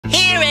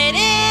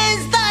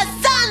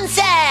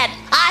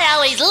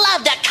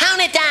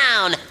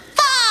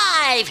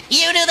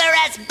You do the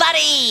rest,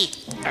 buddy!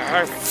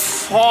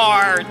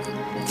 4,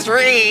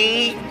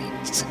 3, 2,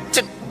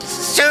 1.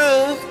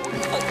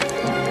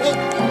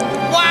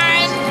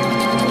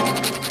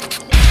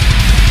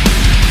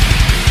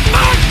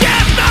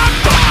 Forget the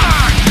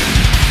clock!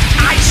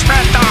 I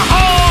spent the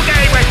whole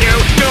day with you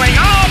doing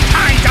all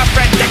kinds of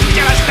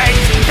ridiculous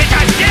things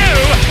because you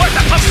were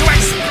supposed to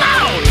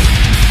explode!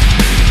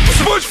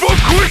 SpongeBob,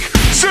 quick!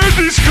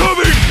 Sandy's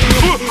coming!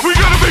 We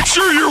gotta make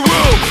sure you're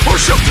well, or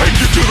she'll take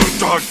you to the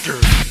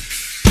doctor.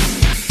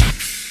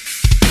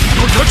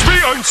 Don't touch me,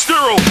 I'm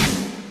sterile!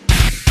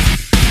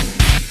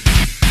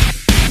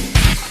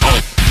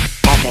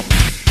 Epic.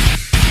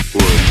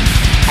 What?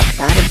 I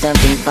thought of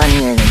something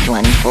funnier than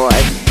 24.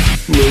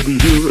 Let me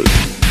hear it.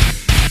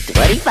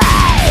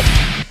 25.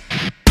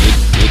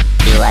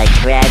 You like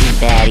Krabby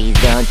Patties,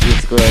 don't you,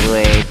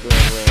 Squidward?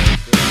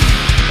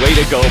 Way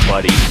to go,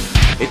 buddy.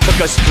 It took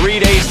us 3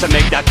 days to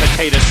make that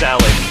potato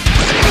salad.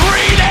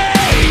 3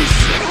 days!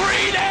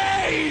 3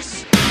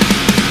 days!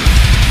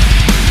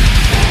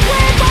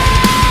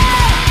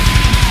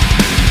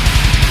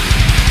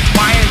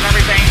 Why is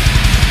everything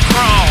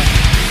chrome?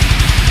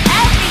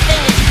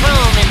 Everything is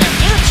chrome in the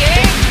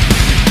future.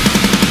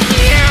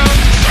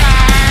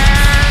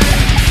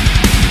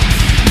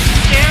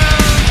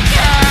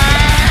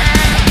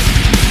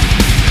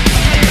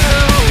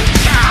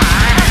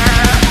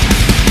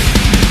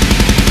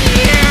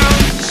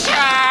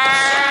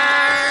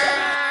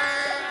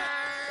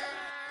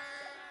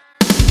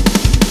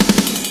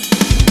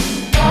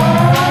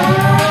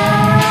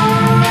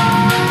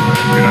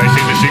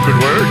 Secret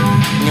word?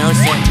 No,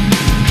 sir.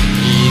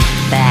 He's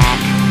back.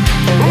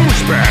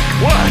 Who's back?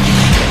 What?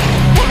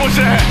 What was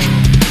that?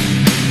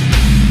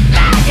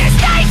 Badger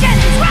stations!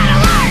 Red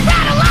alert!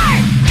 Red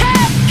alert!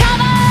 Help!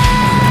 Cover!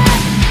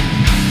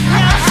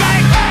 No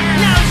shirt!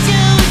 No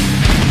shoes!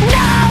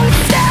 No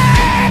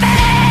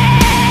service!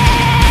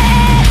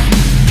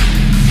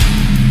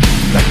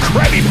 The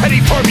Krabby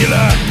Patty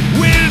formula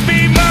will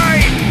be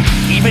mine,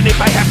 even if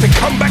I have to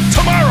come back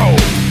tomorrow,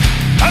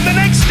 and the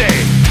next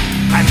day,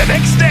 and the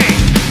next day,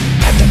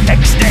 and the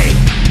next day,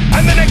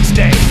 and the next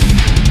day,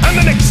 and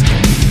the next day,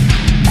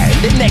 and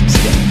the next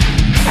day,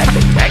 and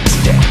the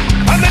next day,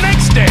 and the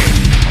next day,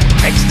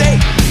 next day,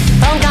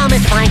 Phone call,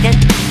 Mr. Plankton.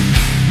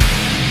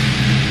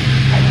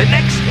 and the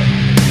next day.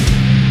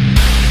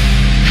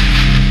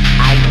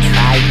 I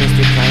tried,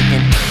 Mr.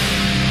 Plankton.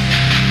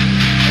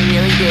 I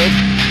really did.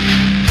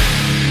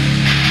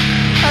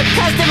 A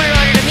customer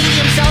ordered a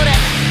medium soda,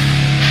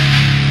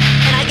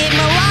 and I gave him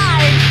a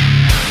large.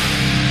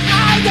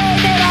 I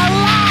gave it a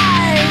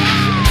large!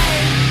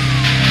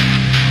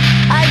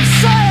 I've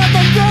soiled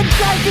the good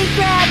Krusty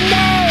Krab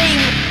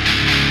name!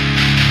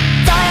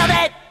 Soiled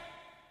it!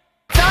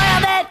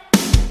 Soiled it!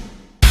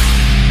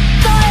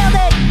 Soiled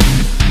it!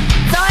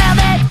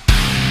 Soiled it!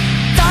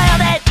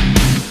 Soiled it!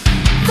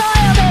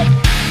 Soiled it!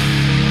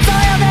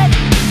 Soiled it!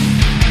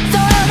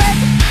 Soiled it!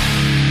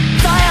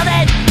 Soiled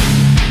it!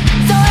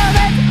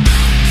 Soiled it!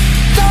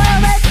 Soiled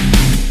it!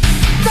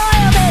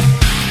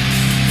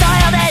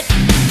 Soiled it!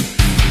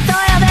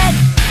 Soiled it!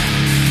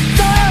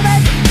 Soiled it! Soiled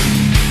it!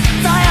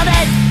 Soiled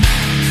it!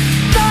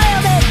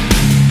 Soiled it!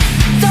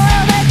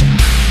 Soiled it!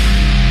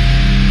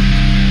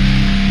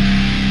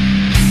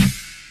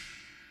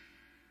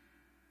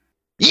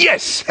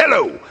 Yes,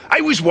 hello.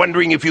 I was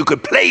wondering if you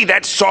could play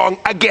that song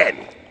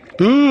again.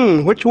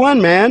 Which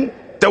one, man?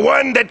 The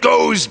one that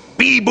goes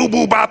bee boo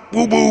boo bop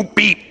boo boo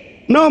beep.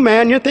 No,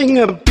 man, you're thinking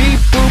of beep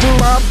boo boo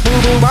bop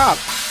boo boo bop.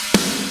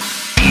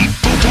 Beep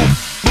boo boo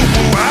boo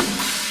boo bop.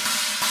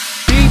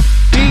 Beep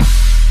beep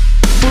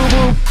boo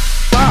boo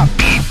bop.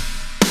 Beep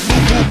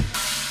boo boo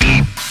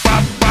beep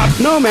bop bop.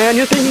 No, man,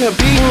 you're thinking of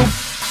beep boop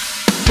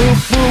boop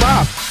boo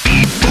bop.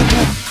 Beep boo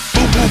boo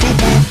boo boo boo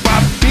boo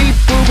bop. Beep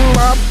boo boo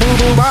bop boo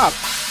boo bop.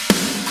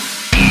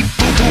 Beep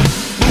boo boo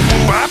boo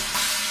boo bop.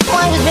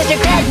 Why was Mr.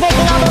 Krabs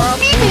making all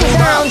those beeping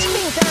sounds?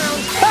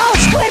 Oh,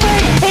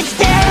 Squidward, it's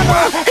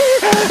terrible!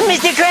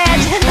 Mr.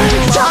 Krabs,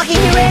 talking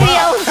to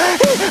radio,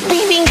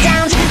 beeping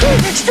sounds,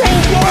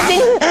 strange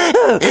dancing,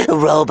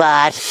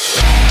 robot.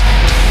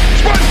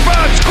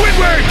 SpongeBob,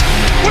 Squidward,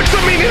 what's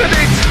the meaning of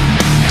this?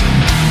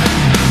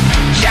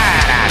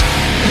 Shut up!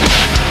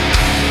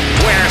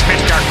 Where's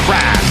Mr.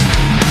 Krabs?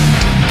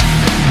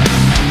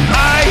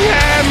 I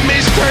am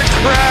Mr.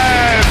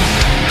 Krabs.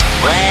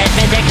 Where's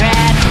Mr.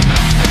 Krabs?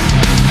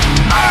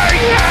 I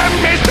am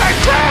Mr.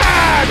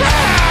 Krabs.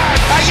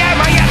 I am.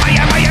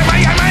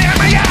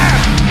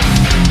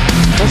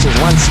 This is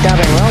one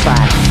stubborn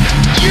robot.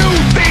 You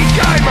think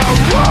I'm a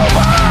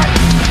robot?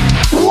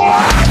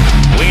 What?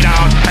 We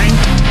don't think,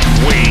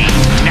 we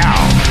know.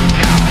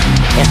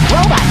 If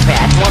Robot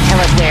Krabs won't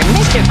tell us where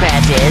Mr.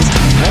 Krabs is,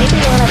 maybe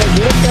one of his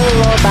little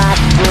robot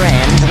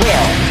friends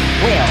will.